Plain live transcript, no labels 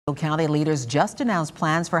County leaders just announced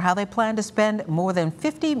plans for how they plan to spend more than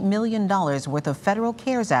 $50 million worth of federal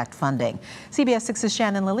CARES Act funding. CBS 6's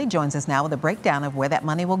Shannon Lilly joins us now with a breakdown of where that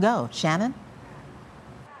money will go. Shannon?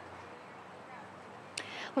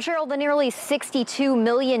 Well, Cheryl, the nearly $62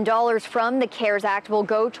 million from the CARES Act will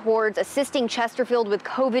go towards assisting Chesterfield with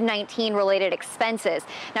COVID-19 related expenses.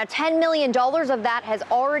 Now, $10 million of that has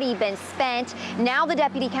already been spent. Now the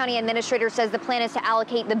deputy county administrator says the plan is to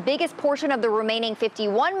allocate the biggest portion of the remaining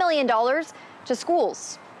 $51 million to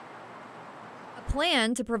schools. A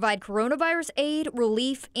plan to provide coronavirus aid,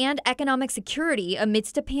 relief, and economic security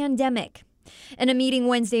amidst a pandemic. In a meeting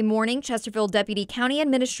Wednesday morning, Chesterfield Deputy County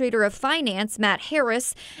Administrator of Finance, Matt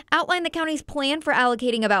Harris, outlined the county's plan for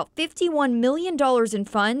allocating about $51 million in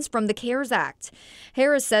funds from the CARES Act.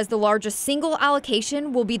 Harris says the largest single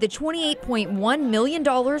allocation will be the $28.1 million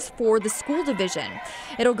for the school division.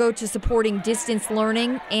 It'll go to supporting distance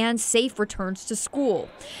learning and safe returns to school.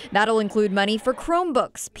 That'll include money for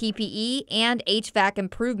Chromebooks, PPE, and HVAC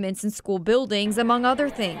improvements in school buildings, among other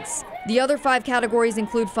things. The other 5 categories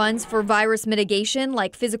include funds for virus mitigation,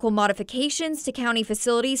 like physical modifications to county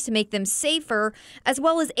facilities to make them safer, as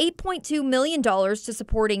well as $8.2 million to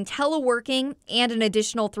supporting teleworking and an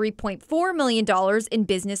additional $3.4 million in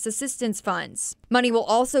business assistance funds. Money will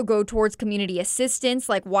also go towards community assistance,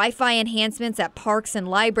 like Wi-Fi enhancements at parks and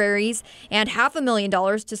libraries, and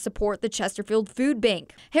 $500,000 to support the Chesterfield Food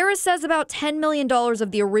Bank. Harris says about $10 million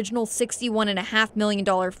of the original $61.5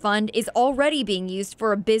 million fund is already being used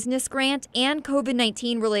for a business grant and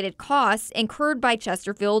COVID-19 related costs incurred by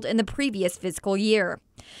Chesterfield in the previous fiscal year.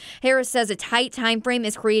 Harris says a tight time frame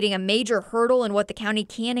is creating a major hurdle in what the county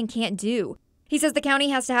can and can't do. He says the county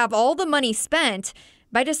has to have all the money spent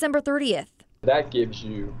by December 30th. That gives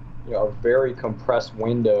you, a very compressed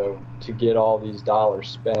window to get all these dollars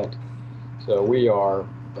spent. So we are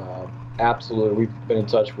absolutely, we've been in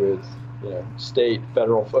touch with state,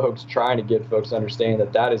 federal folks, trying to get folks to understand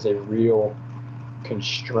that that is a real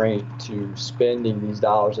constraint to spending these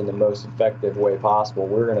dollars in the most effective way possible.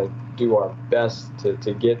 We're going to do our best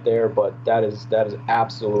to get there, but that is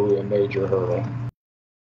absolutely a major hurdle.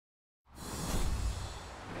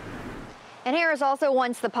 And Harris also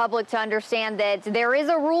wants the public to understand that there is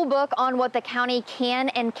a rule book on what the county can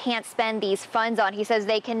and can't spend these funds on. He says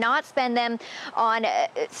they cannot spend them on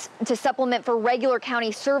to supplement for regular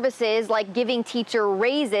county services like giving teacher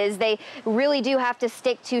raises. They really do have to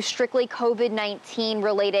stick to strictly COVID-19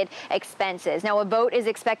 related expenses. Now, a vote is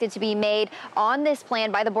expected to be made on this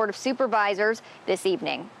plan by the Board of Supervisors this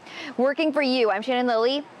evening. Working for you, I'm Shannon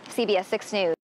Lilly, CBS 6 News.